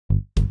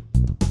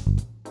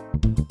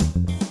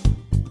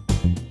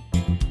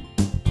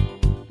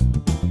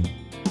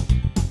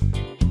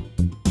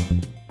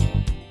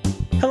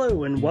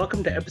Hello, and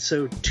welcome to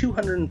episode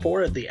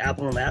 204 of the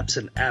Apple and Apps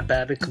and App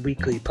Addict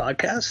Weekly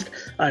podcast.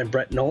 I'm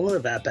Brett Nolan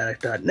of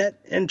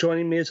AppAddict.net, and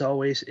joining me as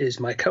always is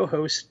my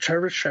co-host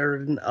Trevor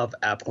Sheridan of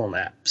Apple and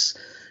Apps.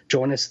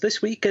 Join us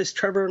this week as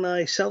Trevor and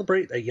I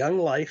celebrate a young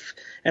life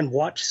and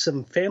watch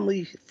some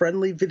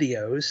family-friendly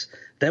videos.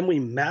 Then we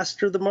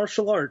master the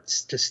martial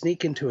arts to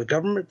sneak into a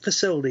government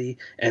facility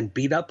and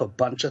beat up a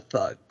bunch of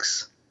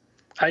thugs.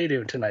 How you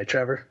doing tonight,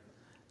 Trevor?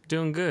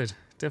 Doing good.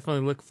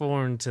 Definitely look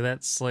forward to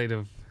that slate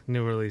of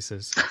new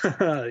releases.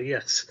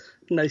 Yes,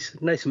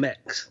 nice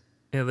mix.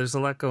 Yeah, there's a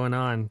lot going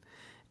on.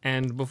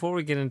 And before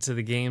we get into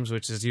the games,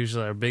 which is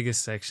usually our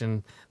biggest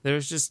section,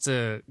 there's just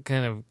a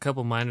kind of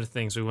couple minor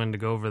things we wanted to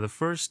go over. The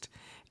first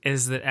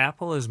is that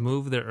Apple has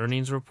moved their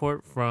earnings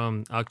report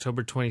from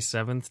October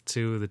 27th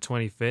to the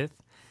 25th.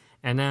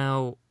 And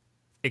now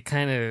it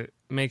kind of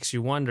makes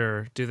you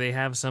wonder, do they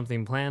have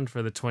something planned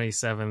for the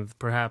 27th,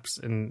 perhaps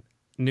a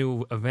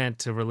new event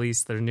to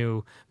release their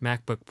new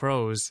MacBook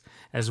Pros,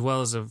 as well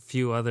as a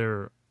few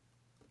other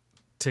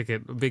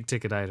big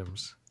ticket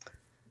items?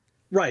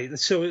 Right.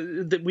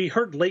 So we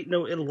heard late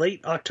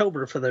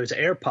October for those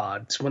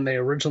AirPods when they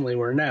originally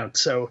were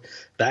announced. So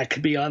that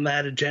could be on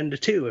that agenda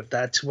too, if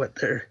that's what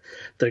they're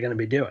going to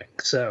be doing.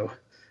 So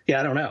yeah,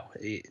 I don't know.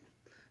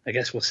 I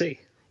guess we'll see.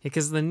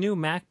 Because the new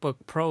MacBook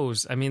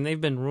Pros, I mean, they've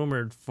been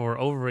rumored for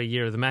over a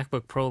year. The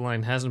MacBook Pro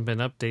line hasn't been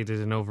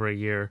updated in over a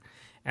year.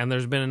 And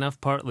there's been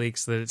enough part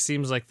leaks that it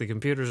seems like the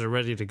computers are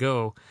ready to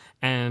go,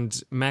 and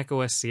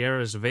macOS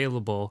Sierra is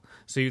available.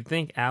 So you'd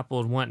think Apple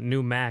would want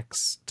new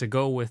Macs to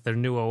go with their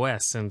new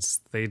OS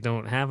since they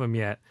don't have them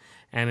yet.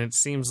 And it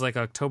seems like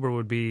October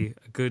would be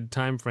a good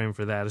time frame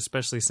for that,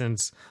 especially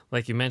since,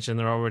 like you mentioned,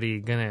 they're already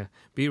going to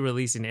be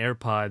releasing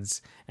AirPods,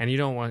 and you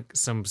don't want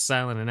some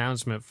silent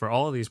announcement for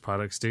all of these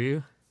products, do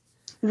you?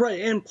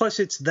 Right, and plus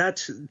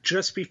that's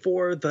just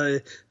before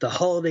the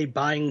holiday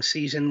buying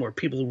season where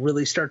people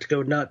really start to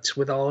go nuts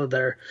with all of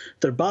their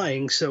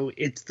buying, so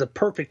it's the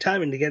perfect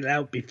timing to get it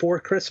out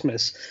before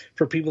Christmas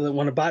for people that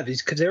want to buy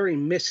these, because they already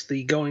missed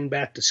the going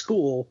back to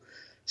school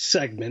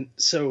segment,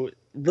 so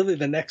really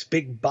the next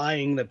big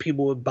buying that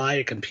people would buy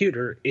a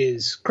computer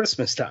is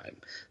Christmas time.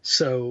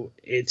 So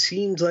it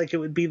seems like it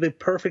would be the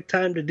perfect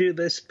time to do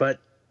this, but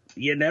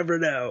you never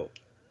know.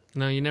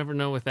 No, you never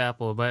know with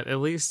Apple, but at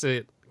least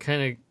it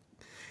kind of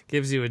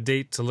gives you a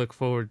date to look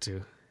forward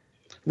to.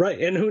 Right,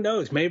 and who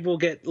knows, maybe we'll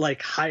get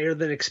like higher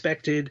than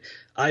expected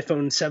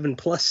iPhone 7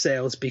 Plus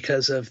sales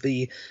because of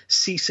the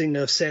ceasing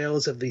of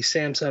sales of the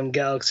Samsung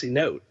Galaxy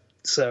Note.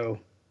 So,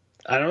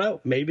 I don't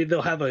know, maybe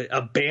they'll have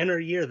a banner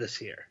year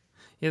this year.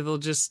 Yeah, they'll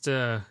just,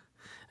 an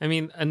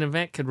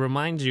event could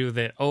remind you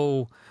that,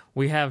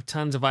 we have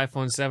tons of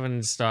iPhone 7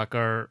 in stock,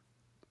 our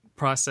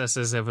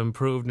processes have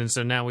improved, and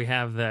so now we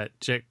have that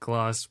jet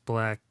gloss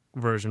black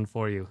version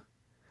for you.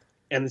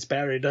 And its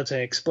battery doesn't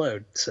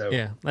explode. So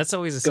yeah, that's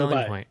always a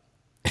selling point.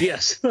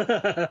 Yes.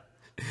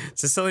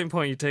 It's a selling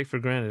point you take for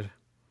granted.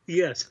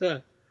 Yes.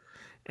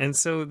 And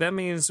so that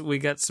means we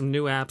got some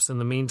new apps in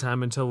the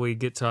meantime until we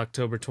get to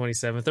October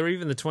 27th or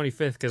even the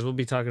 25th, because we'll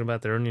be talking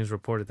about their earnings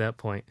report at that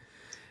point.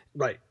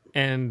 Right.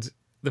 And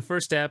the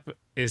first app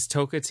is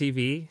Toca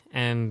TV.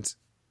 And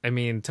I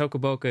mean,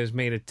 Toca Boca has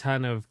made a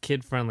ton of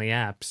kid-friendly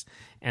apps.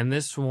 And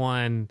this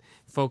one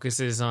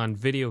focuses on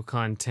video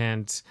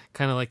content,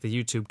 kind of like the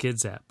YouTube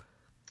Kids app.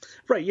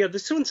 Right, yeah,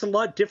 this one's a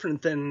lot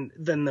different than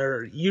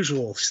their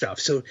usual stuff.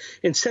 So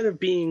instead of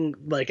being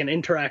like an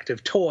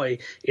interactive toy,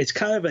 it's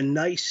kind of a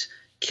nice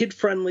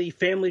kid-friendly,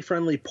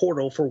 family-friendly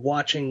portal for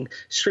watching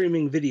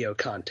streaming video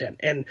content.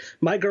 And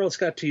my girls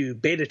got to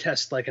beta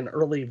test like an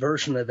early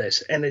version of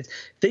this, and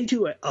they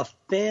do a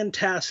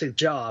fantastic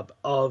job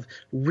of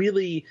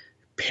really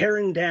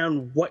paring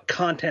down what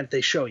content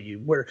they show you.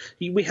 Where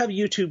we have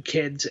YouTube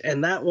Kids,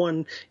 and that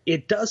one,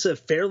 it does a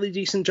fairly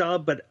decent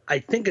job, but I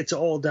think it's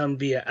all done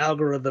via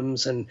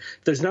algorithms, and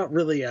there's not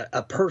really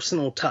a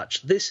personal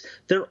touch. There's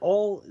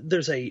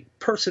a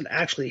person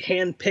actually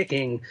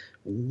hand-picking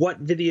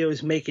what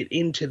videos make it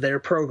into their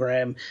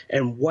program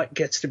and what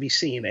gets to be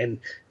seen. And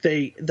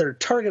their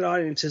target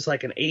audience is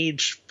like an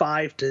age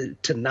 5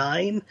 to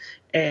 9,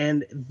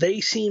 and they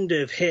seem to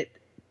have hit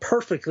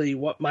perfectly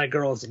what my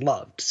girls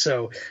loved.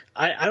 So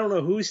I don't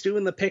know who's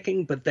doing the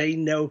picking, but they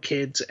know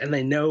kids and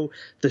they know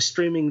the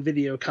streaming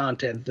video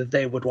content that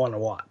they would want to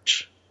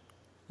watch.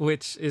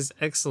 Which is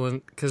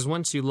excellent, because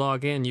once you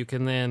log in, you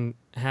can then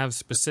have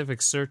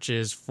specific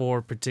searches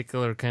for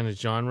particular kind of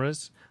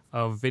genres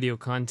of video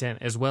content,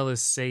 as well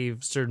as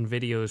save certain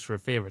videos for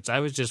favorites.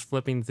 I was just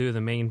flipping through the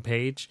main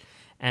page,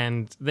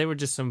 and there were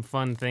just some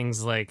fun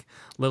things like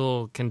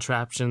little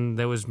contraption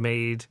that was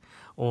made,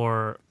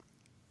 or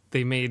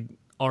they made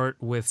art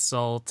with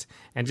salt,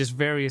 and just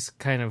various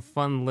kind of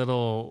fun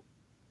little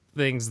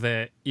things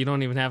that you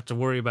don't even have to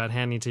worry about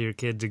handing to your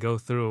kid to go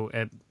through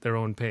at their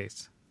own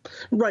pace.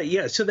 Right,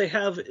 yeah. So they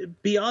have,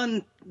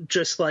 beyond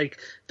just like,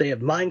 they have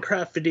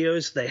Minecraft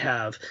videos, they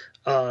have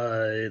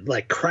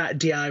like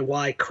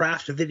DIY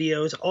craft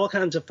videos, all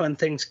kinds of fun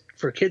things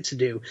for kids to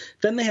do.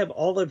 Then they have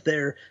all of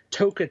their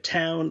Toca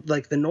Town,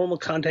 like the normal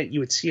content you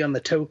would see on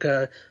the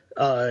Toca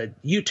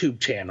YouTube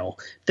channel.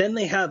 Then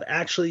they have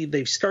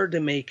they've started to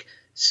make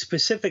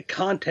specific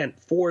content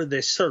for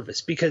this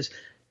service, because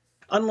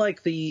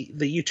unlike the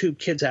YouTube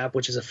Kids app,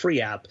 which is a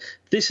free app,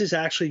 this is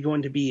actually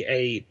going to be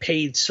a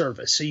paid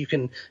service. So you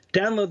can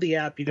download the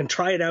app, you can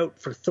try it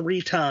out for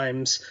 3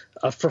 times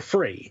for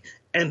free.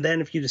 And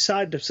then if you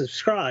decide to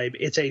subscribe,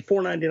 it's a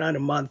 $4.99 a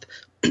month,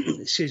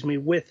 excuse me,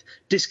 with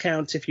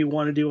discounts if you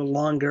want to do a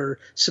longer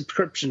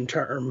subscription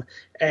term.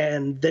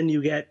 And then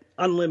you get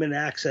unlimited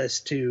access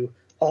to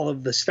all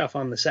of the stuff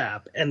on this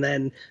app. And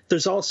then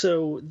there's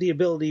also the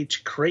ability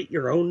to create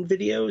your own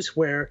videos,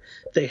 where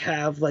they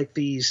have like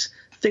these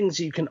things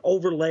you can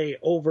overlay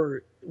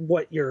over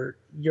what your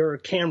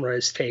camera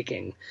is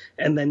taking.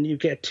 And then you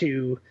get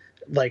to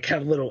like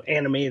have little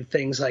animated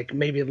things, like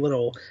maybe a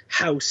little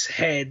house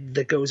head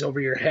that goes over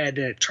your head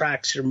and it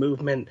tracks your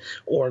movement,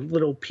 or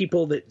little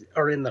people that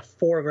are in the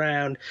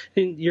foreground.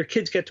 And your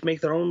kids get to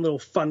make their own little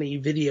funny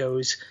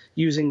videos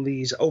using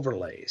these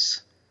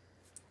overlays.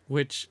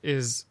 Which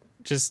is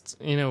just,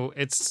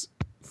 it's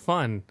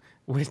fun,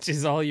 which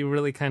is all you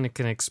really kind of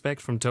can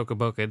expect from Toca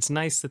Boca. It's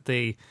nice that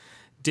they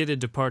did a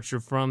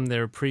departure from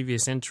their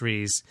previous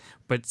entries,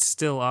 but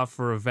still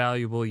offer a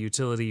valuable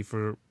utility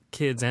for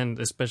kids and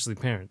especially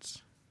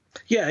parents.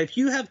 Yeah, if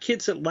you have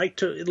kids that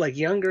like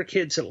younger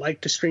kids that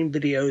like to stream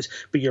videos,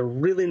 but you're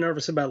really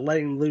nervous about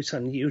letting them loose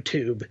on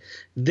YouTube,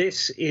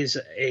 this is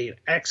an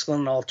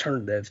excellent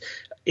alternative.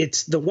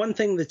 It's the one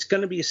thing that's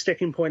going to be a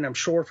sticking point, I'm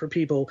sure, for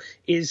people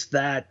is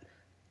that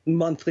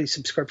monthly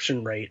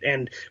subscription rate.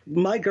 And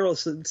my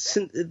girls,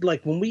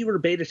 like when we were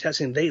beta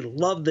testing, they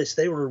loved this.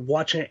 They were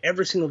watching it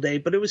every single day,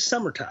 but it was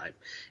summertime.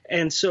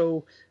 And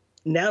so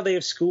now they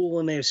have school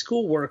and they have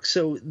schoolwork,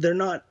 so they're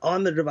not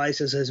on the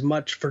devices as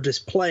much for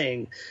just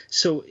playing.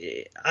 So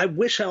I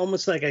wish I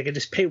could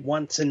just pay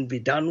once and be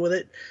done with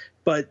it.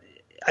 But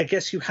I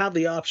guess you have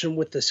the option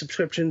with the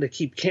subscription to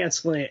keep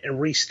canceling it and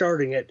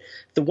restarting it.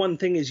 The one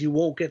thing is you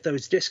won't get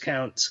those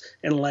discounts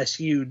unless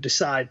you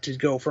decide to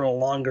go for a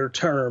longer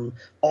term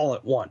all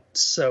at once.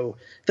 So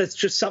that's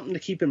just something to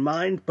keep in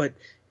mind. But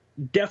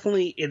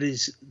definitely it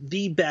is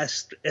the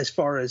best as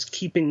far as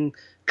keeping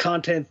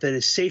content that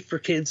is safe for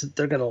kids that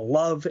they're going to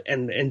love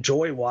and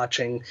enjoy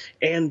watching.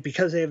 And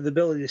because they have the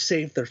ability to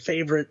save their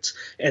favorites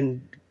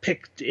and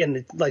picked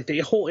in, like, the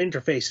whole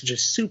interface is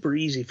just super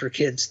easy for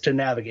kids to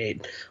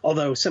navigate.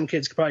 Although some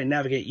kids could probably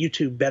navigate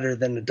YouTube better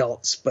than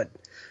adults, but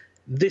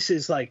this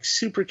is like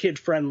super kid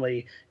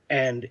friendly.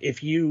 And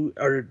if you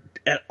are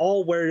at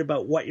all worried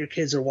about what your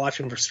kids are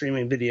watching for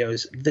streaming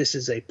videos, this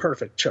is a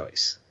perfect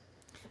choice.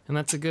 And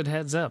that's a good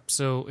heads up.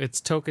 So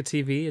it's Toca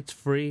TV, it's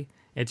free,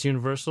 it's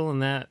universal,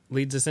 and that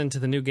leads us into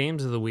the new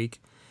games of the week.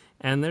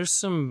 And there's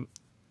some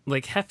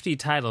like hefty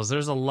titles.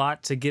 There's a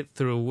lot to get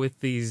through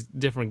with these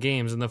different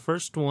games. And the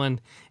first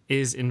one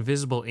is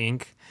Invisible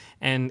Ink,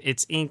 and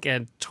it's ink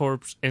in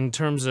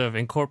terms of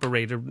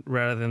incorporated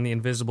rather than the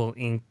invisible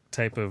ink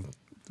type of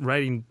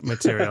writing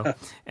material.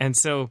 And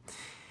so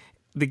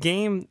the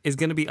game is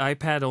going to be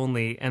iPad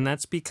only, and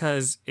that's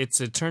because it's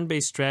a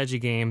turn-based strategy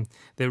game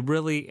that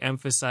really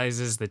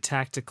emphasizes the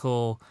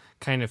tactical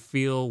kind of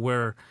feel,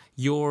 where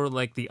you're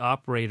like the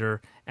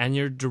operator and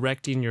you're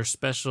directing your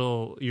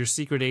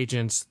secret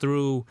agents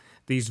through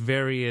these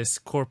various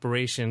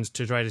corporations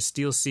to try to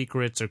steal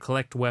secrets or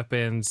collect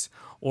weapons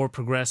or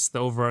progress the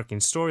overarching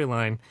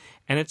storyline.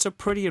 And it's a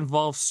pretty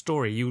involved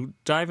story. You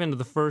dive into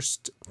the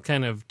first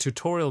kind of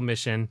tutorial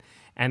mission,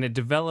 and it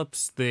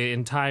develops the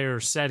entire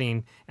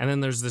setting, and then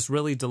there's this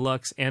really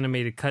deluxe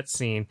animated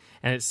cutscene,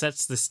 and it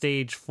sets the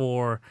stage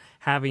for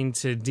having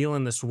to deal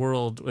in this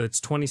world. It's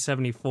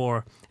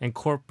 2074, and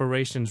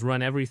corporations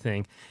run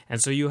everything,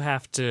 and so you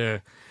have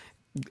to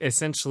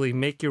essentially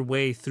make your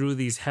way through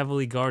these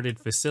heavily guarded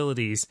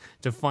facilities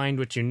to find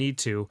what you need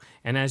to,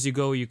 and as you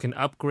go, you can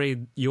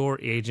upgrade your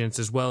agents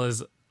as well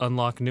as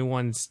unlock new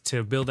ones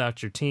to build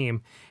out your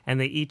team,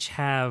 and they each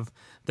have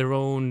their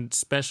own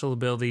special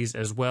abilities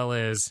as well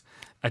as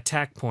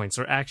attack points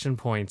or action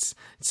points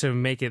to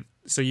make it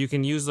so you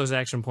can use those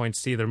action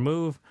points to either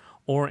move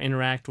or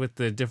interact with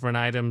the different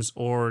items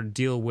or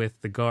deal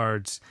with the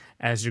guards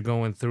as you're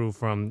going through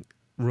from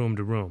room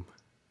to room.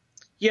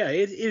 Yeah,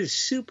 it is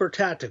super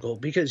tactical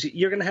because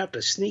you're going to have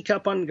to sneak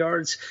up on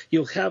guards.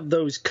 You'll have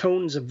those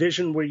cones of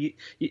vision where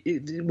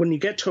when you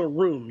get to a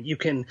room, you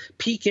can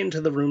peek into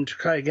the room to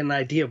try to get an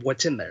idea of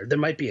what's in there. There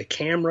might be a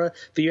camera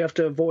that you have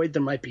to avoid.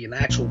 There might be an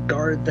actual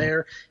guard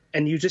there.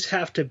 And you just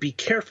have to be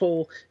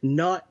careful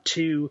not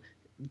to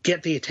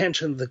get the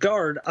attention of the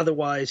guard.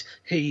 Otherwise,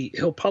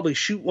 he'll probably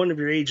shoot one of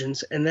your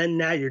agents, and then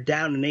now you're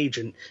down an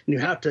agent, and you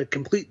have to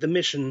complete the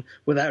mission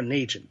without an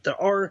agent.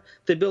 There are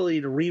the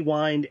ability to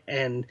rewind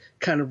and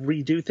kind of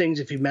redo things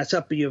if you mess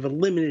up, but you have a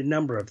limited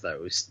number of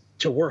those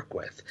to work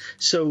with.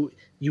 So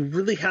you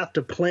really have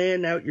to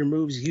plan out your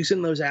moves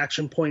using those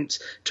action points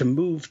to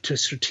move to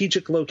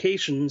strategic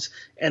locations,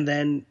 and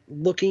then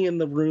looking in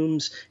the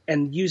rooms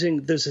and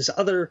using, there's this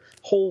other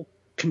whole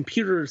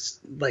computer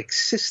like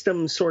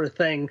system sort of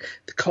thing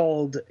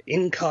called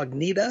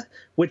Incognita,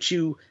 which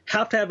you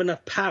have to have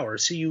enough power.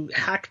 So you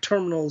hack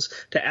terminals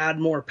to add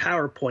more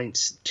power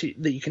points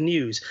that you can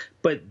use.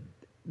 But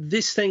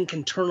this thing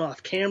can turn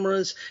off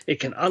cameras,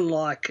 it can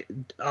unlock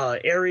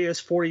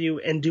areas for you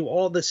and do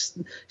all this.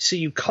 So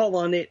you call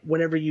on it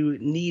whenever you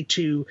need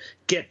to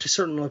get to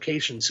certain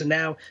locations. So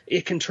now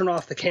it can turn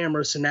off the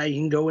camera, so now you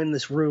can go in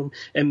this room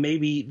and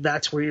maybe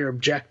that's where your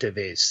objective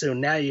is. So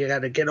now you got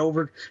to get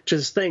over to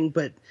this thing,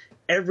 but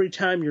every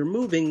time you're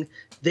moving,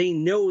 they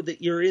know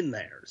that you're in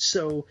there.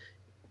 So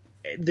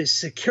the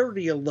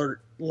security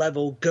alert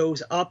level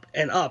goes up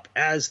and up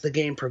as the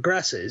game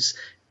progresses.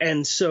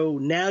 And so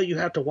now you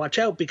have to watch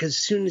out, because as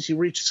soon as you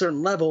reach a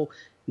certain level,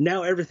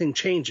 now everything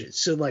changes.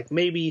 So like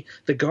maybe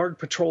the guard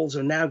patrols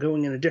are now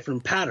going in a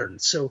different pattern.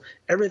 So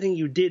everything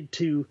you did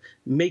to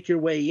make your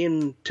way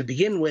in to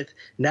begin with,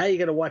 now you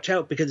got to watch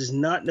out, because it's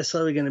not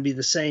necessarily going to be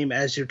the same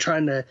as you're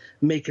trying to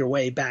make your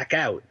way back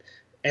out.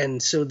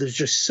 And so there's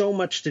just so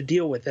much to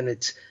deal with, and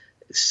it's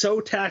so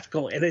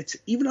tactical, and it's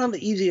even on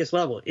the easiest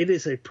level, it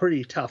is a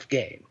pretty tough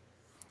game.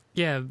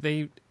 Yeah,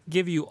 they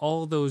give you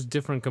all those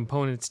different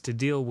components to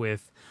deal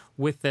with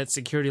that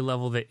security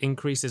level that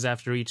increases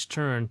after each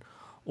turn.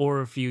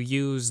 Or if you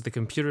use the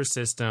computer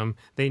system,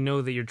 they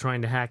know that you're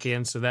trying to hack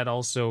in, so that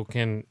also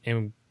can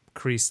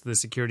increase the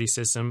security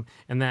system,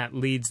 and that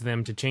leads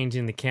them to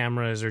changing the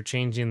cameras or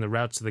changing the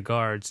routes of the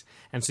guards.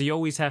 And so you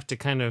always have to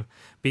kind of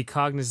be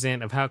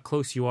cognizant of how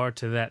close you are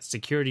to that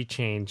security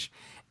change.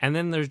 And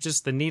then there's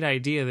just the neat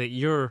idea that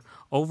you're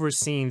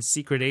overseeing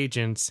secret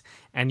agents,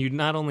 and you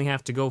not only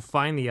have to go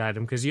find the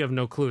item, because you have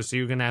no clue, so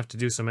you're going to have to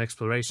do some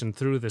exploration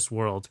through this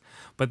world,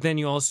 but then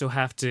you also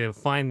have to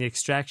find the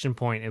extraction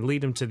point and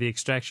lead them to the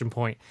extraction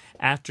point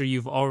after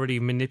you've already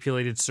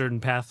manipulated certain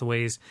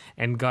pathways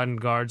and gotten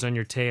guards on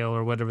your tail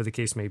or whatever the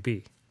case may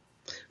be.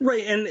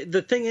 Right, and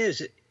the thing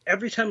is,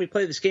 every time you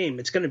play this game,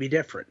 it's going to be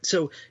different.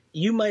 So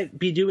you might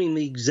be doing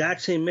the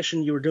exact same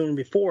mission you were doing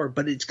before,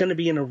 but it's going to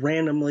be in a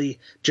randomly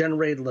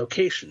generated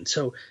location.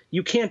 So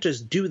you can't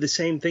just do the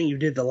same thing you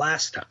did the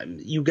last time.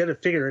 You got to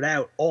figure it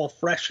out all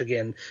fresh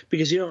again,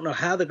 because you don't know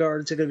how the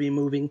guards are going to be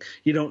moving.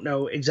 You don't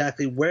know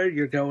exactly where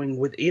you're going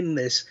within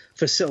this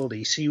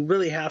facility. So you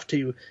really have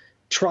to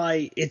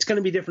try. It's going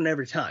to be different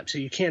every time. So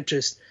you can't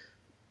just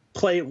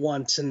play it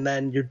once and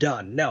then you're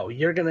done. No,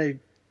 you're going to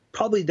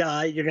probably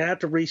die. You're going to have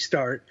to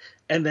restart,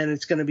 and then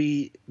it's going to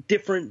be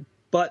different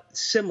but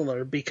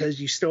similar, because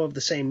you still have the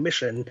same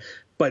mission,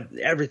 but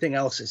everything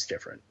else is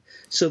different.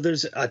 So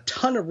there's a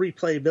ton of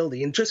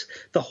replayability, and just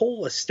the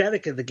whole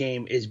aesthetic of the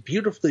game is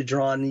beautifully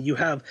drawn. You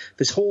have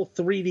this whole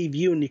 3D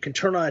view, and you can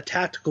turn on a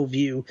tactical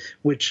view,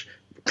 which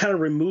kind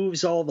of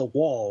removes all the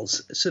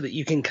walls so that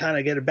you can kind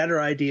of get a better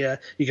idea.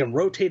 You can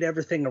rotate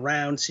everything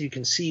around so you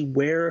can see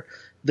where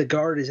the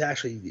guard is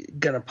actually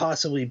going to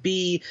possibly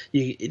be.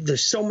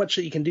 There's so much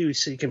that you can do,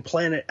 so you can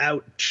plan it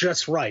out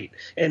just right.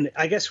 And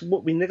I guess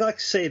what we neglect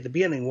to say at the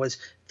beginning was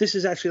this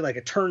is actually like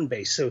a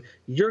turn-based. So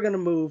you're going to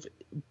move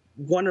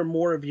one or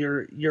more of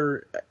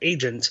your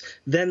agents,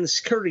 then the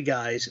security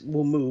guys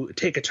will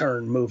take a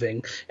turn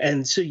moving.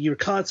 And so you're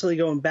constantly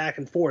going back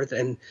and forth,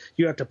 and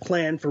you have to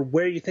plan for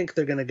where you think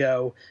they're going to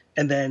go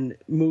and then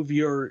move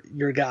your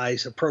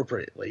guys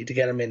appropriately to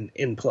get them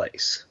in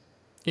place.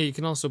 Yeah, you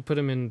can also put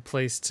them in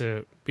place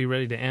to be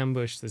ready to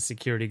ambush the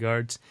security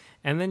guards.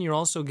 And then you're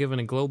also given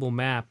a global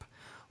map,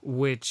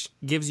 which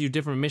gives you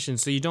different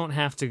missions, so you don't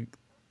have to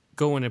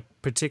go in a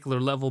particular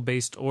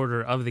level-based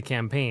order of the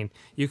campaign.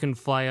 You can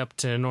fly up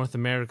to North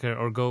America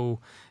or go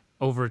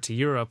over to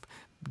Europe,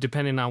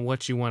 depending on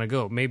what you want to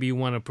go. Maybe you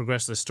want to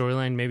progress the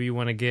storyline. Maybe you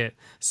want to get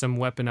some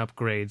weapon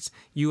upgrades.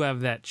 You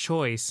have that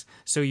choice,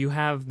 so you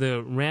have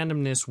the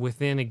randomness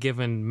within a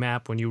given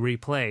map when you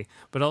replay,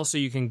 but also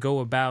you can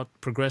go about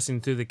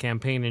progressing through the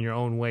campaign in your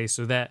own way,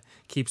 so that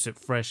keeps it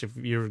fresh if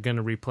you're going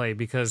to replay,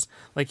 because,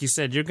 like you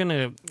said, you're going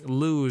to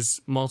lose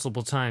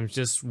multiple times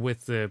just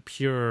with the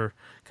pure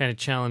kind of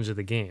challenge of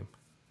the game.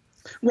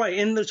 Right,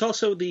 and there's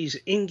also these,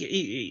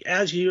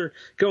 as you're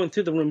going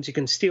through the rooms, you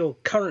can steal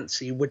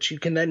currency, which you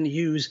can then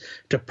use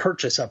to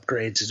purchase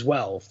upgrades as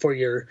well for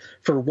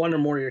one or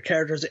more of your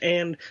characters,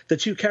 and the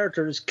two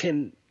characters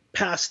can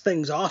pass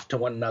things off to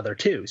one another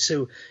too.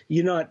 So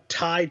you're not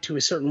tied to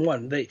a certain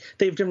one. They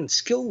have different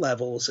skill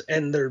levels,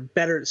 and they're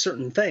better at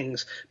certain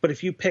things, but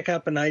if you pick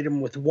up an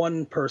item with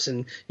one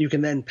person, you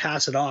can then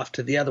pass it off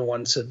to the other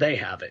one so they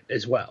have it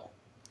as well.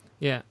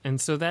 Yeah, and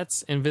so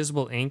that's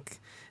Invisible, Inc.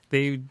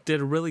 They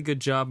did a really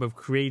good job of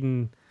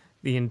creating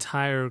the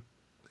entire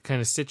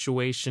kind of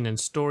situation and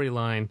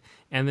storyline,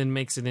 and then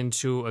makes it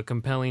into a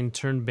compelling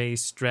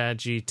turn-based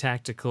strategy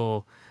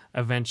tactical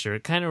adventure.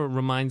 It kind of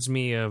reminds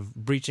me of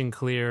Breach and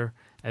Clear,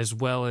 as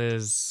well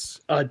as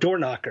Door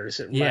Knockers.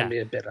 It reminded me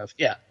a bit of.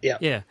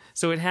 Yeah.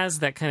 So it has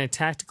that kind of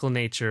tactical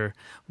nature,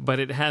 but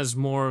it has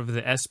more of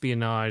the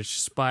espionage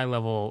spy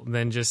level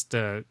than just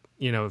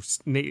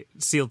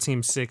SEAL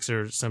Team 6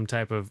 or some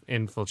type of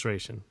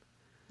infiltration.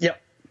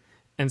 Yep.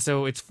 And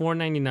so it's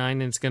 $4.99,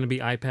 and it's going to be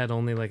iPad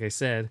only, like I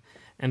said.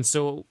 And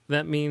so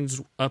that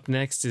means up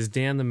next is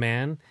Dan the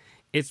Man.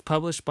 It's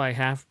published by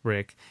Half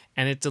Brick,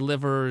 and it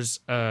delivers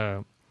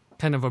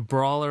kind of a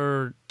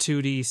brawler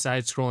 2D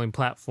side-scrolling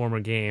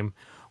platformer game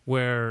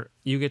where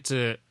you get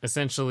to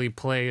essentially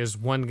play as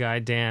one guy,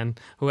 Dan,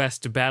 who has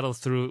to battle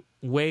through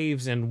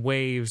waves and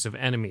waves of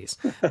enemies.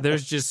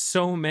 There's just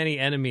so many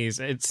enemies.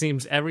 It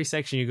seems every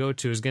section you go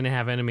to is going to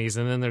have enemies,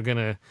 and then they're going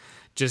to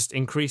just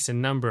increase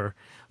in number.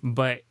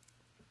 But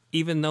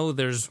even though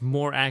there's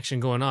more action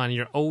going on,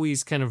 you're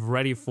always kind of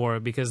ready for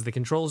it because the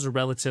controls are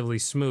relatively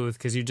smooth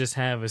because you just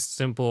have a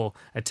simple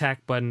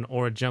attack button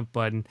or a jump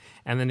button.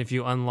 And then if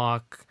you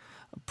unlock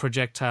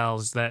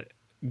projectiles, that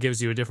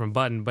gives you a different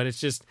button. But it's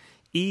just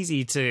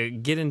easy to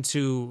get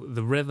into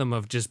the rhythm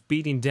of just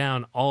beating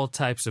down all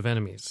types of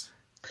enemies.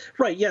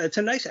 Right, yeah, it's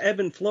a nice ebb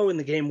and flow in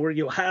the game where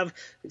you'll have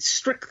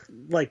strict,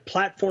 like,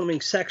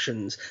 platforming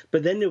sections,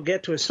 but then you'll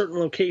get to a certain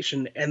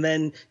location, and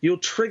then you'll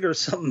trigger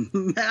some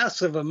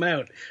massive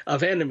amount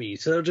of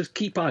enemies. So they'll just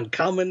keep on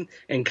coming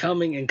and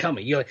coming and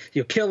coming.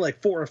 You'll kill,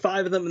 like, 4 or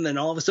 5 of them, and then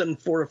all of a sudden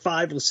 4 or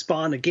 5 will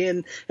spawn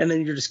again, and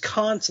then you're just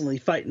constantly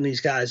fighting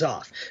these guys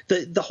off.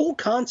 The whole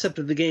concept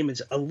of the game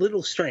is a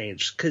little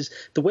strange, because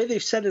the way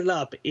they've set it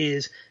up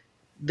is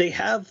they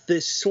have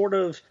this sort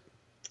of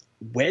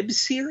web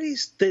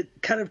series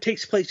that kind of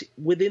takes place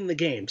within the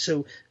game.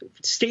 So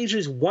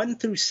stages 1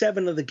 through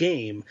 7 of the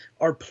game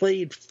are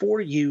played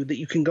for you that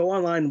you can go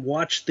online and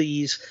watch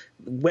these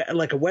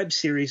like a web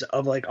series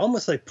of like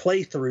almost like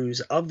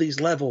playthroughs of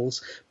these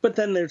levels, but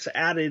then there's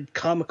added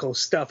comical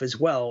stuff as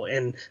well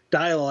and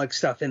dialogue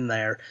stuff in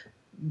there.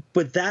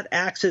 But that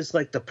acts as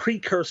like the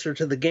precursor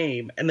to the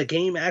game, and the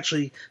game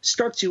actually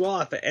starts you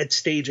off at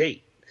stage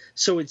 8.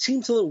 So it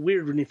seems a little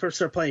weird when you first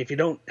start playing if you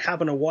don't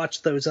happen to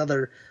watch those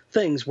other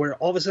things where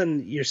all of a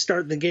sudden you're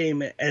starting the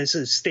game as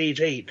a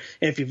stage 8.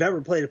 And if you've ever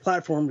played a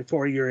platform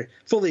before, you're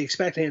fully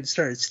expecting it to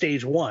start at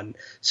stage 1.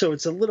 So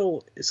it's a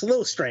little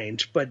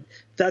strange, but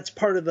that's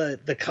part of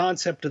the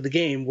concept of the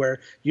game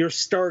where you're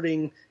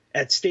starting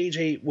at stage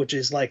 8, which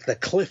is like the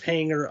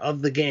cliffhanger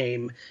of the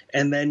game,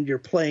 and then you're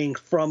playing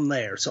from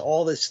there. So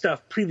all this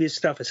stuff, previous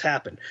stuff has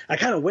happened. I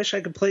kind of wish I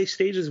could play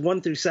stages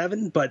 1 through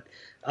 7, but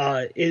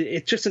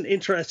it's just an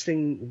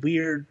interesting,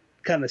 weird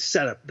kind of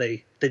setup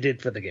they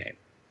did for the game.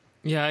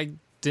 Yeah, I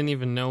didn't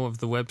even know of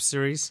the web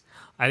series.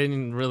 I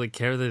didn't really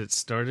care that it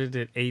started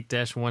at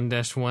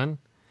 8-1-1,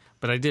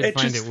 but I did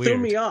find it weird. It threw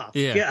me off.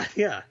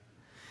 Yeah.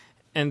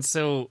 And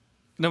so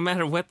no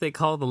matter what they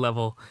call the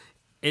level,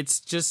 it's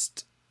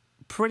just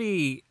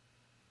pretty,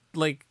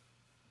 like,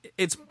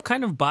 it's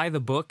kind of by the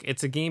book.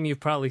 It's a game you've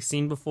probably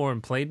seen before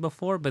and played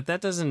before, but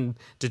that doesn't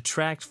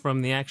detract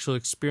from the actual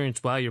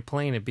experience while you're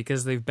playing it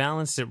because they've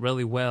balanced it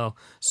really well.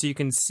 So you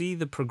can see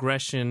the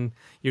progression.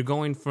 You're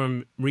going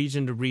from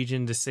region to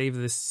region to save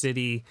this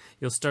city.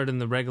 You'll start in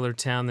the regular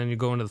town, then you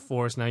go into the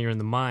forest, now you're in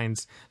the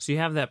mines. So you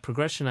have that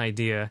progression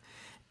idea.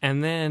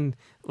 And then,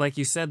 like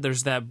you said,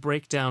 there's that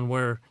breakdown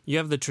where you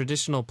have the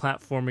traditional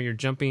platformer, you're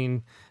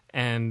jumping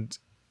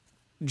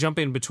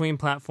between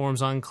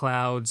platforms on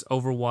clouds,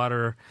 over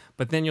water,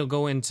 but then you'll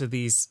go into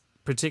these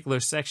particular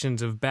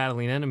sections of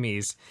battling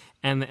enemies,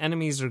 and the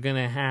enemies are going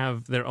to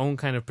have their own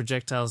kind of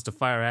projectiles to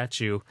fire at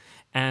you,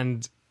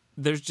 and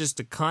there's just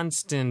a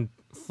constant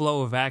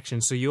flow of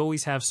action, so you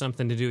always have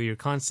something to do. You're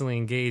constantly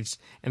engaged,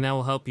 and that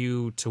will help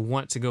you to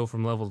want to go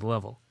from level to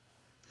level.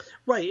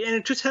 Right, and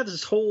it just has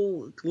this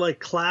whole like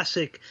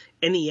classic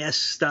NES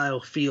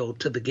style feel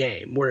to the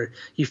game, where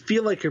you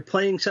feel like you're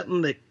playing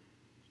something that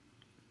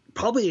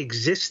probably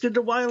existed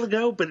a while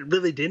ago, but it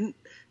really didn't.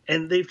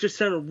 And they've just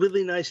done a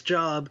really nice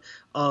job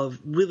of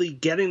really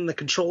getting the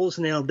controls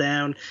nailed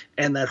down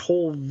and that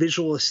whole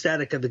visual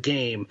aesthetic of the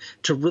game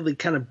to really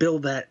kind of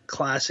build that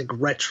classic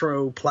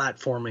retro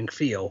platforming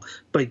feel,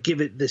 but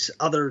give it this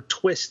other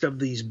twist of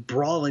these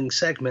brawling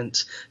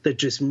segments that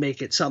just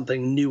make it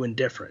something new and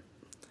different.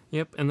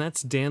 Yep, and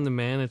that's Dan the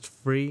Man. It's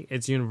free.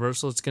 It's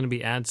universal. It's going to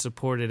be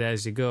ad-supported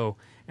as you go.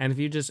 And if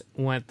you just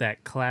want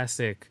that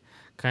classic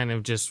kind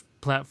of just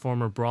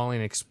platformer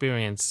brawling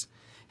experience,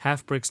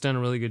 Half Brick's done a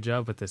really good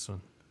job with this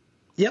one.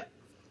 Yep.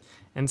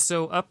 And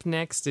so up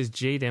next is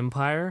Jade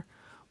Empire,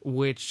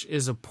 which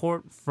is a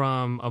port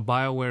from a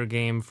BioWare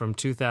game from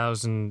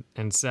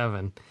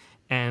 2007.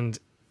 And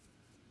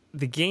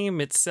the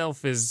game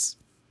itself is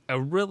a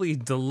really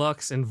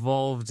deluxe,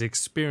 involved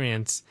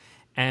experience.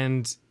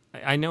 And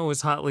I know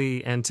it's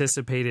hotly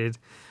anticipated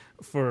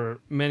for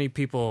many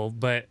people,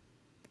 but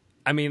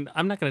I mean,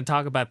 I'm not going to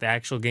talk about the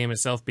actual game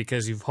itself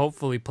because you've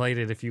hopefully played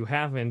it. If you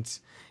haven't,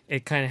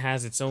 it kind of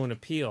has its own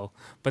appeal.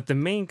 But the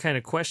main kind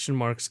of question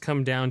marks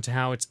come down to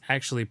how it's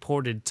actually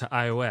ported to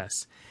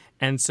iOS.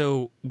 And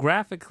so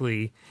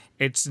graphically,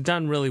 it's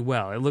done really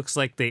well. It looks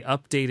like they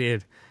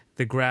updated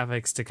the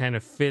graphics to kind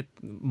of fit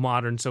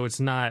modern, so it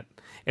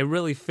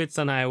really fits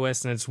on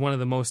iOS, and it's one of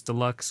the most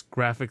deluxe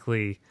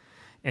graphically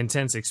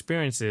intense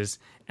experiences.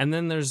 And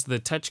then there's the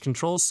touch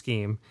control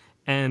scheme,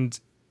 and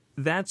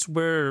that's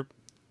where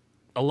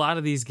a lot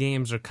of these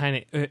games are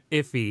kind of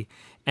iffy,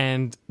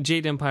 and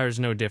Jade Empire is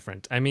no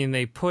different. I mean,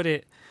 they put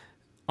it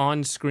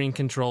on screen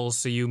controls,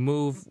 so you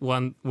move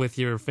one with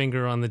your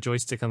finger on the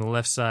joystick on the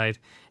left side,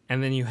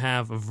 and then you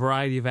have a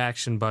variety of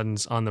action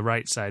buttons on the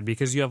right side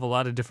because you have a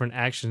lot of different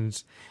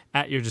actions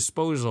at your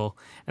disposal,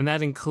 and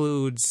that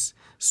includes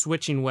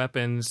switching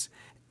weapons.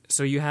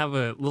 So you have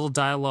a little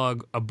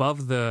dialogue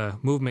above the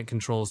movement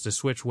controls to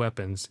switch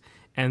weapons,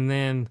 and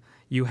then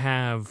you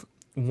have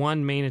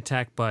one main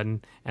attack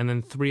button and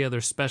then 3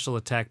 other special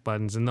attack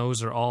buttons, and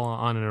those are all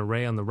on an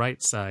array on the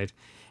right side.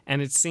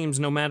 And it seems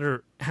no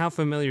matter how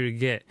familiar you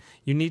get,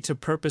 you need to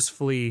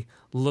purposefully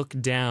look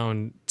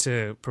down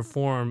to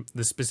perform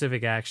the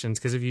specific actions,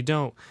 because if you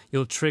don't,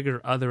 you'll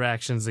trigger other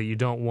actions that you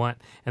don't want,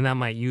 and that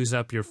might use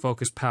up your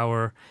focus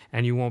power,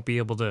 and you won't be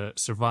able to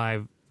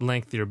survive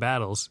lengthier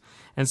battles.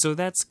 And so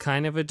that's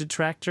kind of a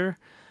detractor.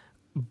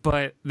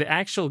 But the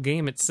actual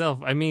game itself,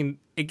 I mean,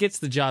 it gets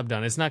the job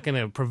done. It's not going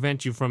to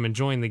prevent you from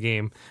enjoying the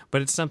game,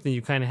 but it's something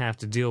you kind of have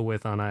to deal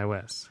with on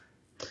iOS.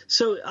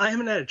 So I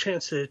haven't had a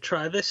chance to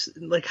try this.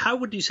 Like, how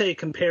would you say it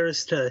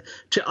compares to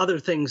other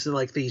things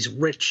like these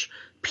rich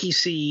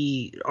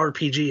PC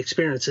RPG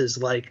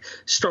experiences like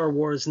Star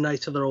Wars,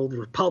 Knights of the Old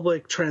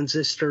Republic,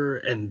 Transistor,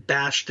 and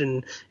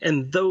Bastion,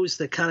 and those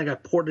that kind of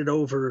got ported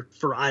over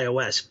for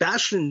iOS?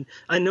 Bastion,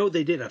 I know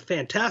they did a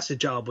fantastic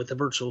job with the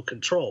virtual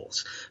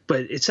controls,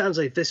 but it sounds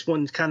like this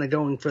one's kind of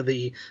going for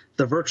the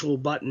virtual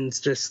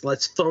buttons, just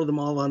let's throw them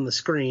all on the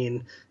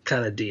screen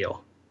kind of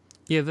deal.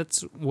 Yeah,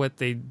 that's what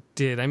they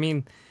did. I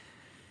mean,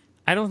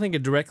 I don't think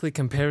it directly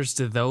compares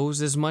to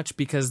those as much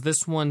because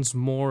this one's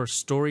more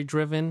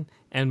story-driven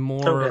and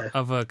more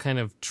of a kind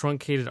of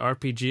truncated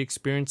RPG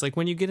experience. Like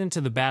when you get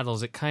into the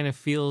battles, it kind of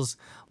feels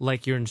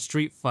like you're in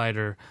Street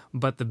Fighter,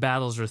 but the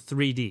battles are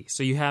 3D.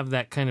 So you have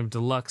that kind of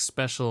deluxe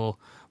special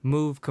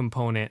move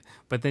component,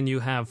 but then you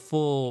have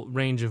full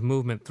range of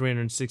movement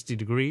 360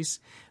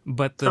 degrees.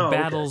 But the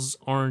battles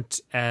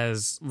aren't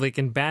as, like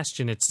in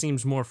Bastion, it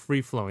seems more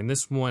free-flowing.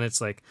 This one, it's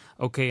like,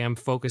 okay, I'm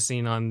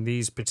focusing on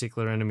these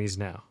particular enemies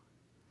now.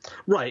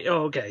 Right.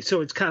 Oh, okay.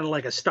 So it's kind of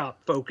like a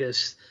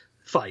stop-focus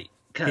fight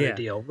kind of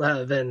deal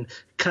rather than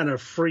kind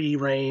of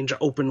free-range,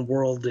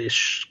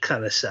 open-world-ish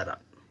kind of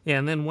setup. Yeah,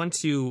 and then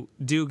once you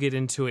do get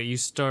into it, you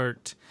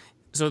start...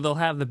 So they'll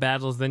have the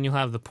battles, then you'll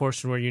have the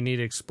portion where you need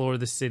to explore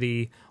the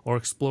city or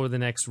explore the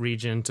next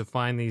region to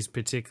find these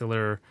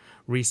particular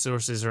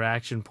resources or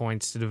action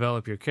points to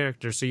develop your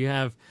character. So you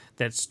have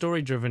that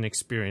story-driven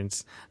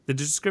experience. The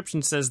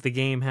description says the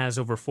game has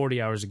over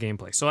 40 hours of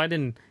gameplay. So I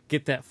didn't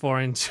get that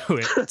far into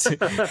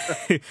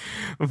it.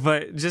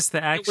 But just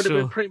the actual... It would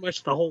have been pretty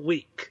much the whole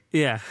week.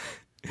 Yeah.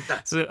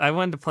 So I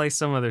wanted to play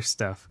some other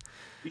stuff.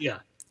 Yeah.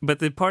 But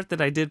the part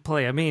that I did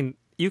play, I mean...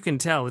 You can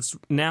tell it's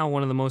now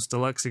one of the most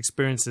deluxe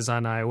experiences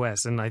on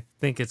iOS, and I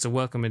think it's a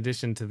welcome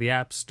addition to the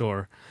App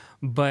Store.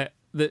 But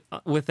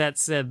with that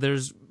said,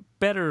 there's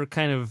better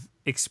kind of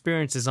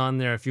experiences on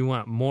there if you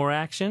want more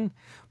action.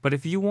 But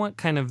if you want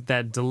kind of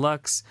that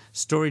deluxe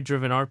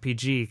story-driven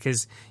RPG,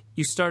 because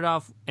you start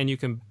off and you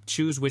can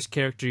choose which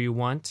character you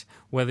want,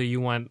 whether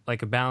you want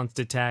like a balanced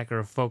attack or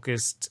a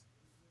focused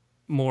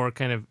more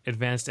kind of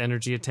advanced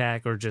energy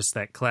attack or just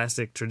that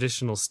classic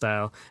traditional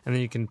style, and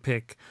then you can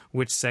pick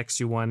which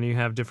sex you want, and you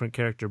have different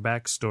character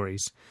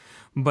backstories.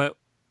 But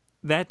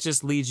that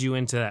just leads you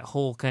into that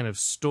whole kind of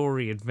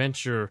story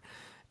adventure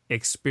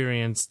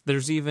experience.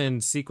 There's even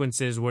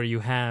sequences where you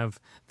have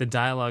the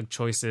dialogue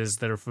choices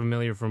that are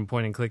familiar from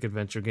point and click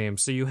adventure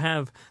games. So you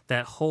have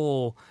that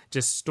whole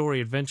just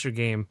story adventure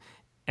game,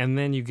 and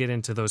then you get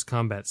into those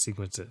combat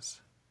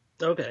sequences.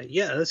 Okay,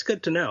 yeah, that's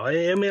good to know.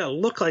 I mean, it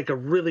looked like a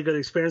really good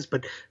experience,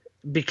 but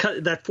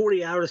because that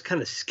 40 hours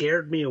kind of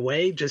scared me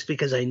away just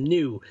because I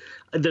knew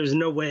there's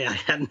no way I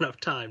had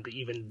enough time to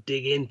even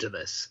dig into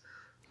this.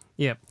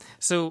 Yeah.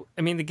 So,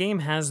 I mean, the game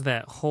has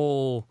that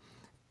whole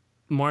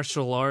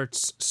martial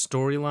arts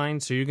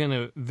storyline, so you're going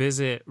to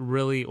visit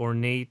really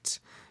ornate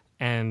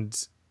and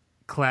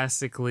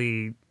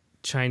classically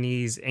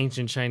Chinese,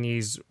 ancient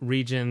Chinese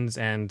regions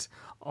and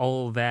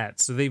all of that.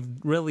 So they've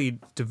really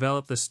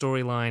developed the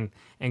storyline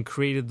and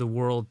created the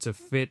world to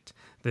fit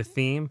the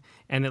theme,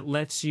 and it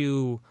lets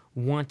you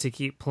want to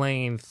keep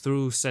playing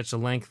through such a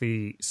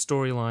lengthy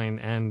storyline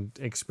and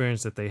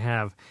experience that they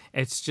have.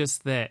 It's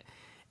just that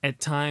at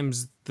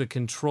times the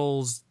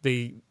controls,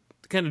 they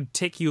kind of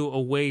take you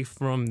away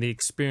from the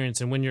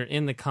experience, and when you're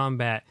in the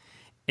combat,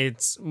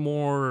 it's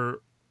more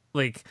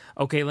like,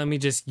 okay, let me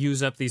just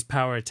use up these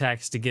power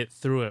attacks to get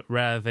through it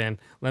rather than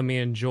let me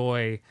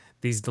enjoy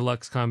these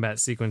deluxe combat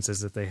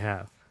sequences that they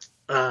have.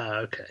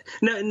 Okay.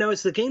 Now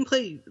is the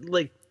gameplay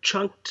like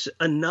chunked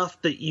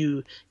enough that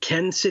you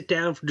can sit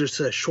down for just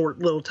a short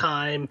little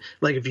time,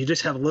 like if you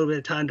just have a little bit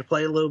of time to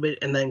play a little bit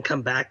and then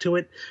come back to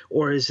it,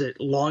 or is it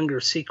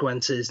longer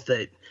sequences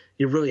that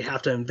you really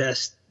have to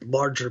invest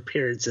larger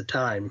periods of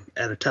time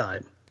at a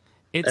time?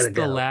 It's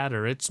the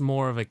latter. It's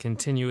more of a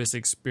continuous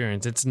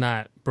experience. It's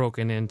not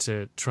broken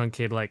into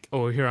truncated like,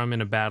 oh, here I'm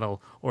in a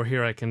battle, or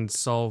here I can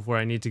solve where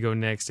I need to go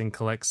next and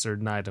collect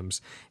certain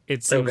items.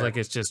 It seems like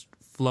it's just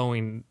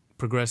flowing,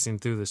 progressing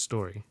through the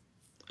story.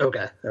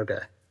 Okay.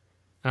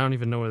 I don't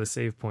even know where the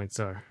save points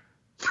are.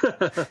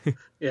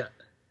 Yeah.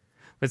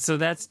 But so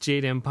that's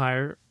Jade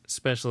Empire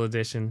Special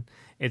Edition.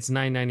 It's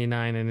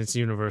 $9.99 and it's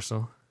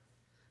universal.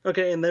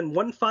 Okay, and then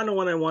one final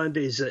one I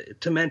wanted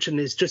to mention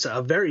is just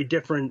a very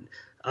different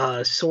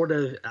sort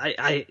of,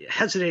 I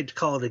hesitate to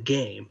call it a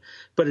game,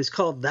 but it's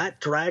called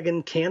That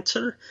Dragon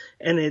Cancer,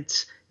 and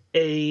it's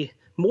a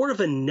more of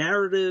a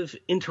narrative,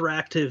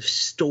 interactive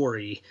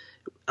story,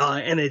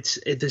 and it's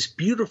this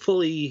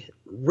beautifully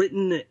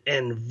written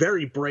and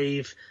very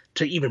brave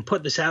to even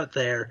put this out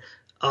there.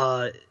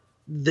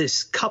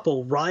 This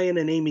couple, Ryan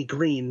and Amy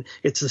Green,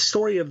 it's the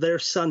story of their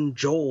son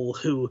Joel,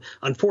 who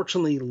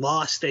unfortunately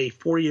lost a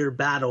 4-year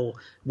battle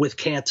with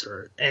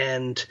cancer.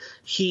 And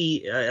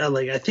he,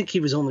 I think he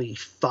was only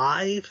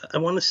 5, I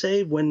want to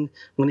say, when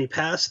he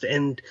passed.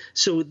 And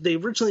so they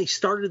originally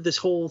started this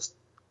whole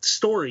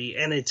story,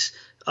 and it's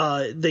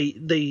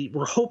they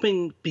were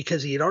hoping,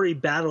 because he had already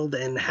battled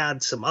and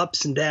had some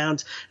ups and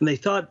downs, and they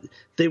thought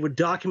they would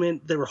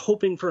document, they were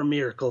hoping for a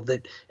miracle,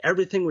 that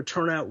everything would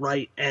turn out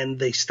right. And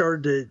they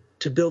started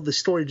to build the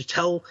story to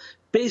tell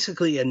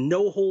basically a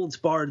no holds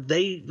barred.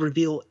 They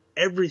reveal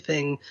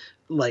everything,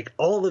 like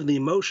all of the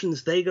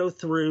emotions they go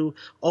through,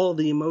 all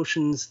the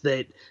emotions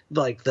that,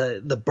 like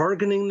the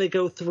bargaining they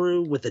go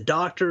through with the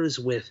doctors,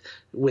 with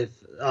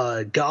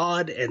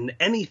God, and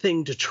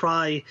anything to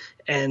try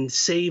and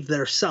save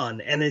their son.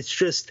 And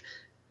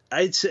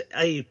it's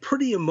a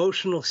pretty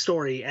emotional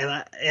story,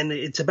 and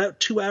it's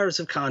about 2 hours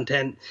of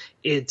content.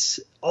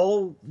 It's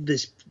all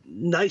this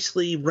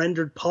nicely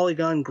rendered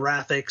polygon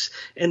graphics,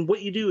 and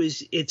what you do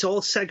is it's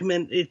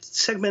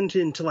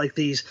segmented into like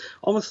these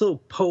almost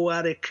little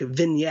poetic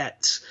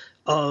vignettes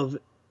of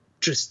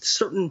just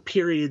certain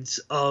periods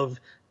of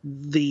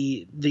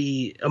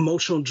the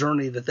emotional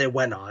journey that they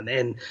went on.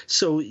 And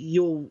so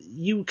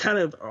you kind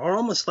of are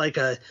almost like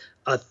a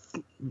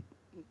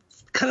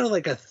kind of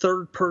like a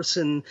third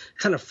person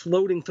kind of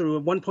floating through.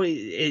 At one point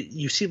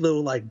you see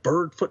little like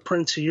bird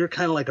footprints, so you're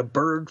kind of like a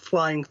bird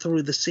flying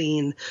through the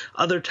scene.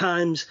 Other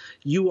times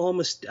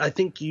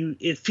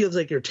it feels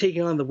like you're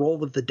taking on the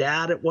role of the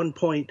dad at one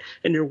point,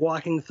 and you're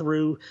walking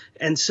through,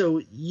 and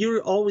so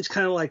you're always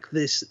kind of like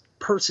this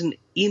person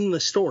in the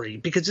story,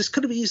 because this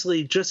could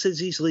have just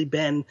as easily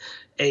been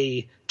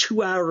a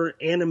 2-hour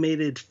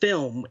animated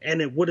film,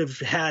 and it would have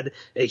had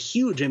a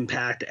huge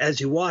impact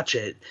as you watch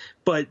it.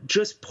 But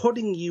just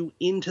putting you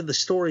into the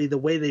story the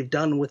way they've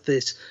done with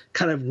this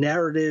kind of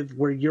narrative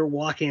where you're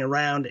walking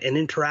around and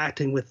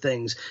interacting with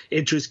things,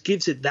 it just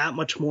gives it that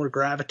much more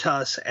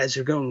gravitas as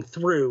you're going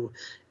through.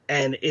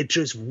 And it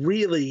just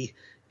really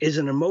is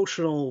an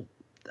emotional,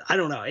 I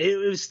don't know. It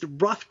was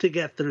rough to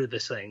get through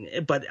this thing,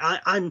 but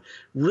I'm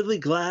really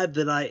glad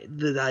that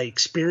I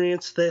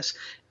experienced this,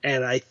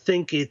 and I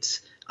think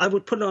I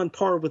would put it on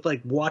par with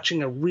like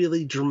watching a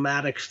really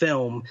dramatic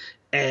film,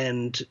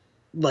 and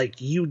like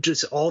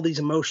all these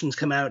emotions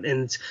come out,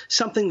 and it's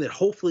something that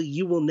hopefully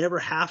you will never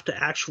have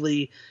to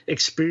actually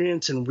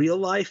experience in real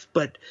life,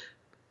 but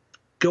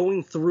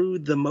going through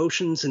the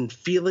motions and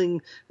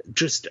feeling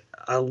just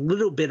a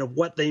little bit of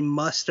what they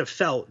must have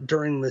felt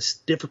during this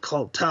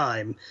difficult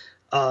time.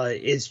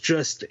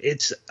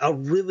 It's a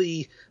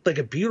really like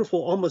a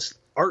beautiful, almost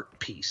art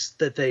piece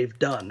that they've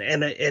done,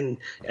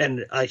 and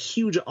a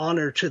huge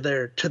honor to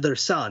their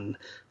son,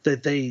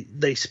 that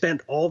they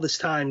spent all this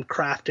time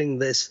crafting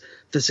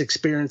this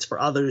experience for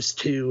others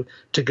to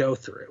go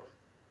through.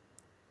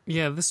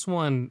 Yeah, this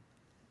one,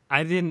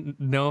 I didn't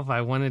know if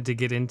I wanted to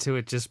get into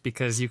it, just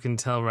because you can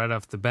tell right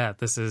off the bat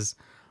this is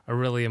a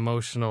really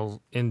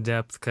emotional,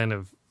 in-depth kind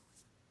of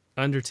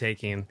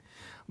undertaking.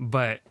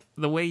 But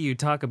the way you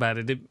talk about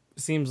it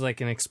seems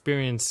like an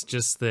experience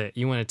just that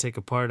you want to take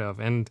a part of.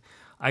 And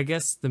I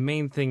guess the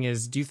main thing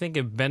is, do you think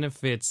it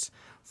benefits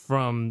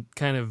from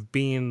kind of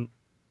being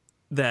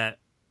that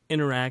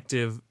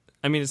interactive?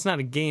 I mean, it's not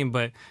a game,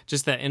 but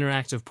just that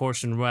interactive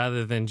portion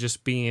rather than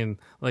just being,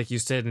 like you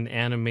said, an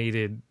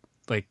animated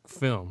like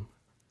film.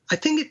 I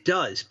think it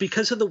does,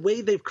 because of the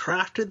way they've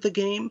crafted the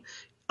game.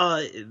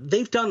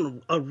 They've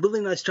done a really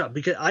nice job,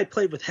 because I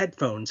played with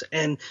headphones,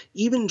 and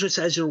even just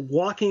as you're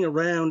walking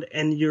around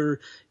and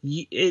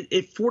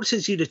it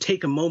forces you to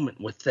take a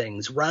moment with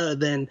things rather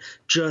than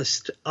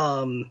just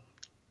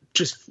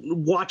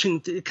watching,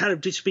 kind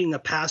of just being a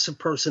passive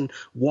person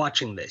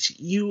watching this.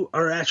 You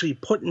are actually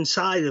put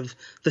inside of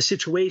the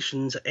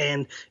situations,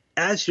 and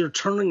as you're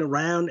turning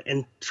around,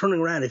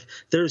 if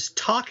there's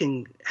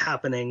talking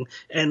happening,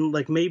 and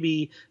like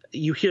maybe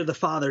you hear the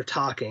father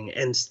talking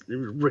and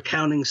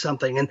recounting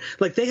something, and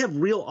like they have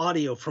real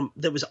audio from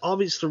that was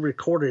obviously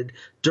recorded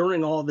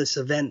during all this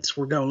events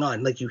were going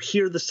on. Like you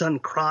hear the son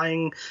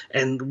crying,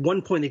 and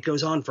one point it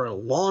goes on for a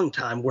long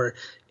time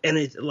and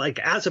it, like,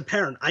 as a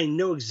parent, I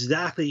know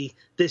exactly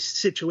this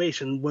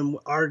situation when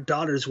our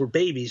daughters were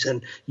babies,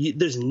 and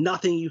there's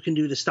nothing you can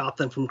do to stop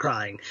them from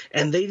crying.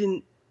 And they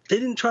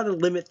didn't try to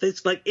limit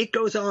this. Like, it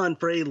goes on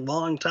for a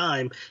long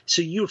time.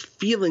 So you're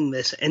feeling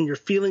this, and you're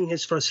feeling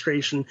his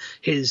frustration,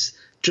 his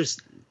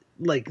just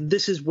like,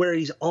 this is where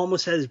he's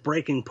almost at his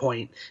breaking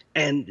point.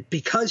 And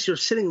because you're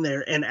sitting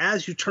there, and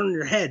as you turn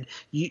your head,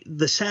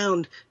 the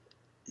sound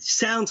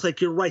sounds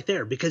like you're right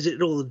there, because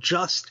it'll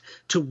adjust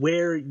to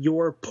where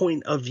your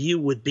point of view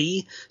would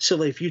be. So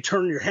like, if you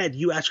turn your head,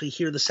 you actually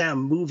hear the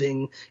sound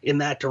moving in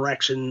that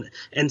direction.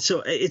 And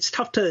so it's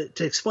tough to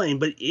explain,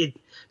 but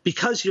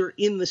because you're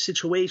in the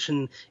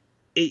situation,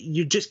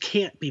 you just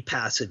can't be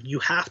passive. You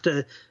have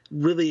to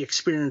really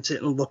experience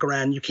it and look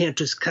around. You can't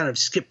just kind of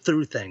skip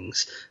through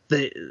things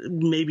that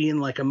maybe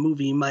in like a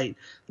movie you might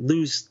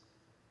lose,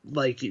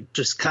 like,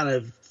 just kind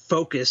of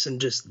focus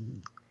and just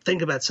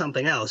think about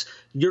something else.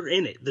 You're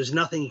in it. There's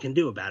nothing you can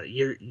do about it.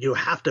 You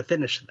have to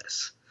finish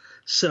this.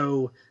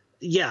 So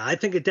yeah, I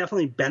think it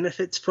definitely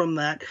benefits from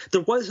that.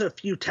 There was a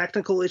few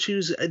technical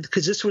issues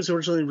because this was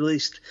originally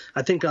released,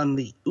 I think, on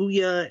the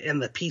Ouya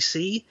and the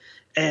PC.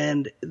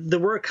 And there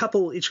were a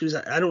couple issues.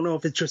 I don't know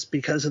if it's just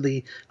because of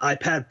the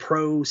iPad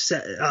Pro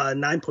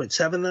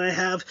 9.7 that I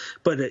have,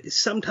 but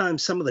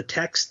sometimes some of the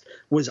text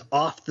was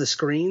off the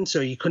screen,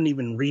 so you couldn't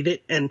even read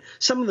it. And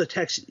some of the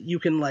text you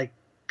can like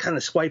kind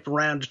of swipe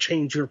around to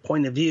change your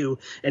point of view,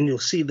 and you'll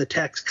see the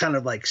text kind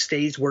of like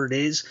stays where it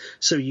is,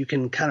 so you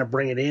can kind of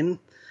bring it in.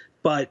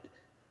 But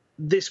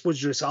this was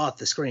just off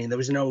the screen. There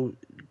was no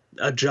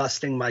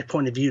adjusting my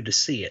point of view to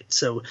see it.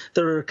 So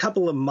there are a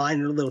couple of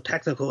minor little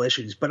technical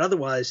issues, but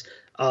otherwise,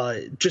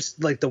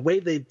 just like the way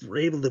they were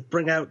able to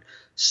bring out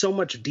so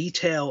much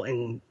detail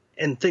and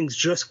things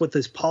just with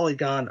this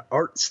polygon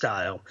art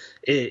style,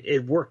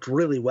 it worked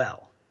really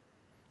well.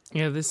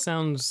 Yeah, this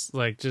sounds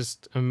like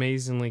just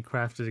amazingly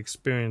crafted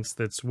experience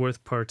that's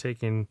worth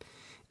partaking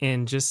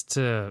in, just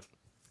to,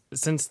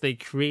 since they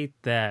create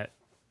the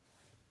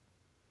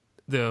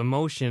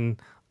emotion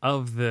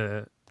of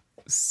the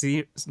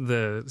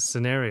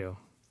scenario.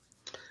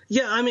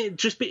 Yeah, I mean,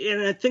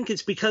 and I think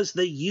it's because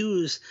they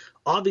use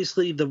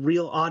obviously the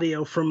real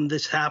audio from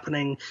this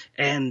happening,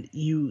 and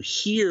you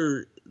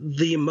hear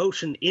the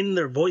emotion in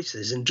their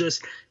voices, and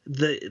just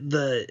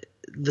the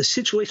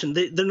situation.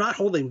 They're not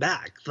holding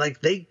back.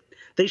 Like they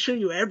show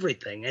you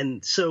everything,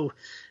 and so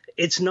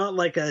it's not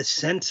like a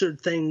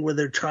censored thing where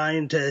they're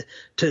trying to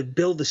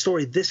build the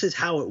story. This is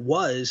how it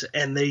was,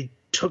 and they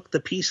took the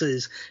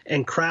pieces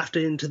and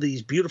crafted into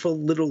these beautiful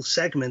little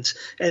segments.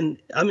 And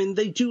I mean,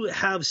 they do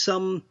have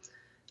some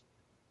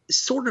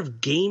sort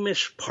of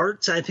game-ish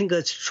parts. I think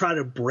that's to try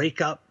to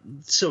break up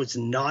so it's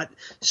not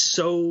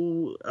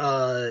so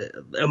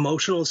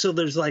emotional. So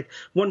there's like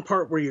one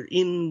part where you're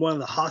in one of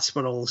the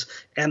hospitals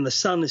and the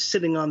son is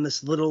sitting on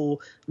this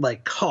little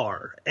like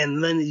car,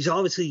 and then he's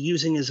obviously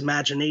using his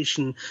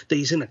imagination that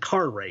he's in a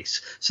car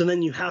race. So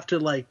then you have to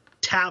like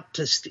tap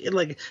to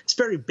like, it's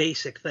very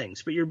basic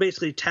things, but you're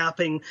basically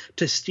tapping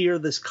to steer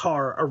this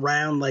car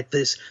around like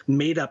this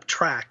made up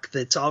track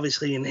that's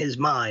obviously in his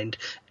mind,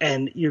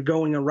 and you're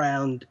going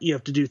around. You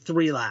have to do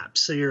 3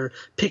 laps, so you're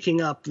picking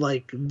up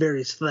like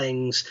various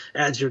things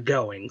as you're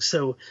going.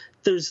 So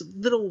there's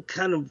little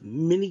kind of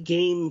mini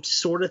game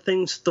sort of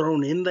things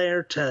thrown in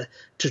there to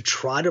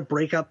try to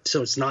break up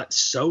so it's not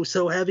so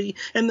heavy,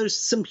 and there's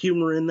some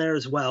humor in there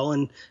as well.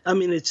 And I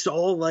mean, it's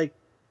all like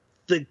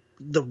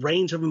the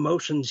range of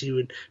emotions you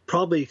would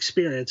probably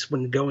experience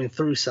when going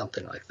through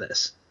something like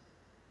this.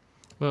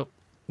 Well,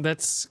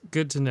 that's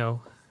good to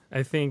know.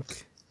 I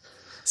think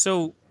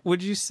so.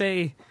 Would you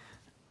say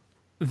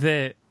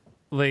that,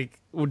 like,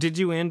 did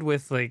you end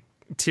with like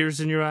tears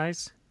in your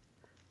eyes?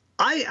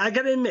 I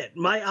gotta admit,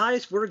 my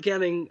eyes were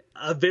getting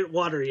a bit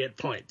watery at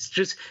points,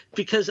 just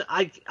because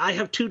I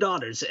have 2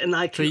 daughters, and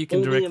I can, so you can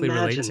only directly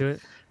imagine, relate to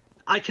it.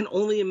 I can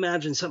only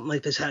imagine something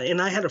like this happening.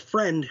 And I had a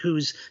friend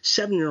whose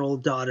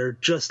 7-year-old daughter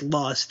just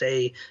lost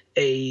a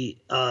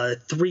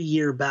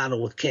 3-year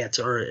battle with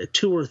cancer, or a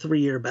 2 or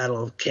 3 year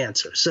battle with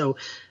cancer. So,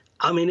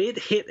 I mean, it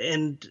hit,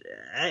 and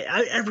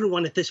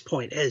everyone at this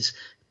point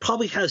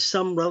probably has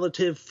some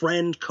relative,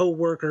 friend,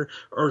 coworker,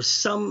 or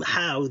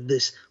somehow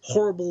this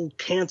horrible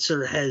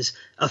cancer has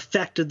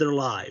affected their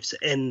lives.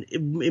 And it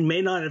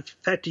may not have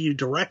affected you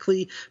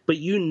directly, but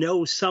you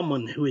know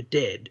someone who it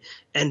did.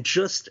 And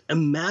just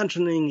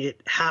imagining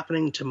it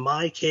happening to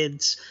my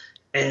kids,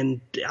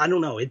 and I don't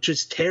know, it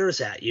just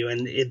tears at you,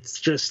 and it's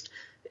just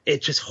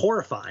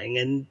horrifying.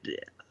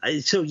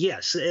 And so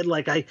yes,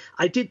 like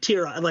I did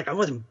tear, like I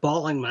wasn't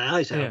bawling my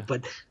eyes out,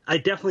 but I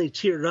definitely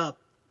teared up,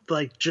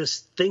 like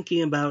just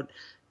thinking about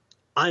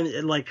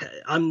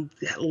I'm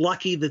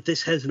lucky that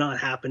this has not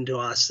happened to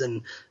us,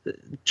 and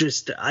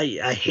just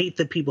I hate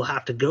that people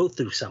have to go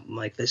through something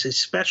like this,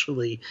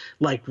 especially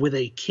like with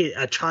a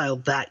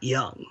child that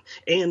young.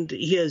 And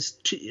he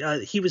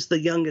was the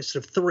youngest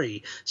of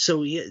three,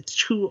 so he had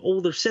two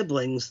older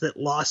siblings that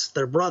lost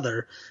their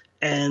brother,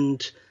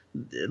 and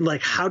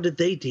like how did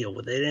they deal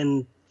with it?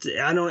 And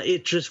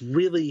it's just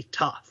really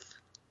tough.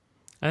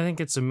 I think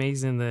it's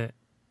amazing that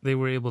they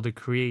were able to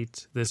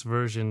create this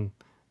version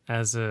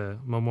as a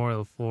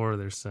memorial for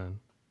their son.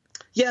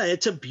 Yeah,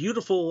 it's a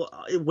beautiful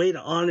way to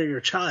honor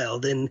your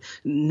child, and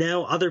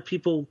now other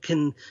people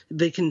can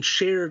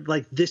share,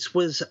 like, this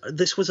was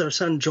our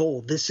son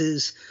Joel. This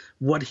is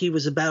what he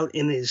was about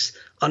in his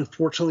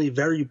unfortunately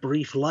very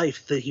brief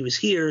life that he was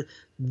here.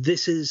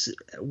 This is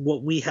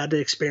what we had to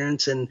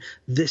experience, and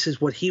this is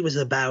what he was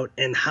about,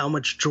 and how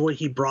much joy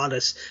he brought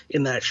us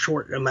in that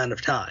short amount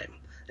of time.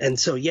 And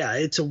so, yeah,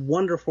 it's a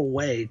wonderful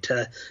way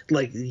to,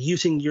 like,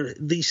 using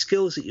these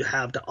skills that you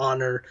have to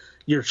honor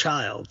your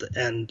child.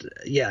 And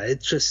yeah,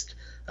 it's just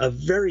a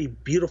very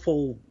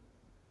beautiful,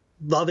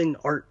 loving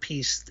art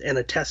piece and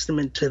a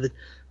testament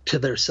to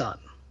their son.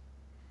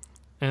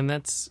 And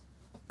that's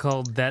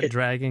called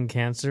Dragon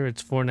Cancer.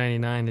 It's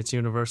 $4.99. It's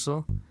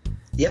universal.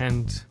 Yep.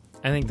 And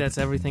I think that's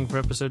everything for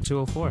episode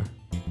 204.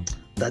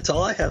 That's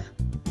all I have.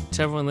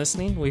 To everyone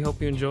listening, we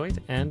hope you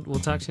enjoyed, and we'll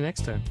talk to you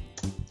next time.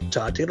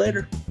 Talk to you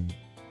later.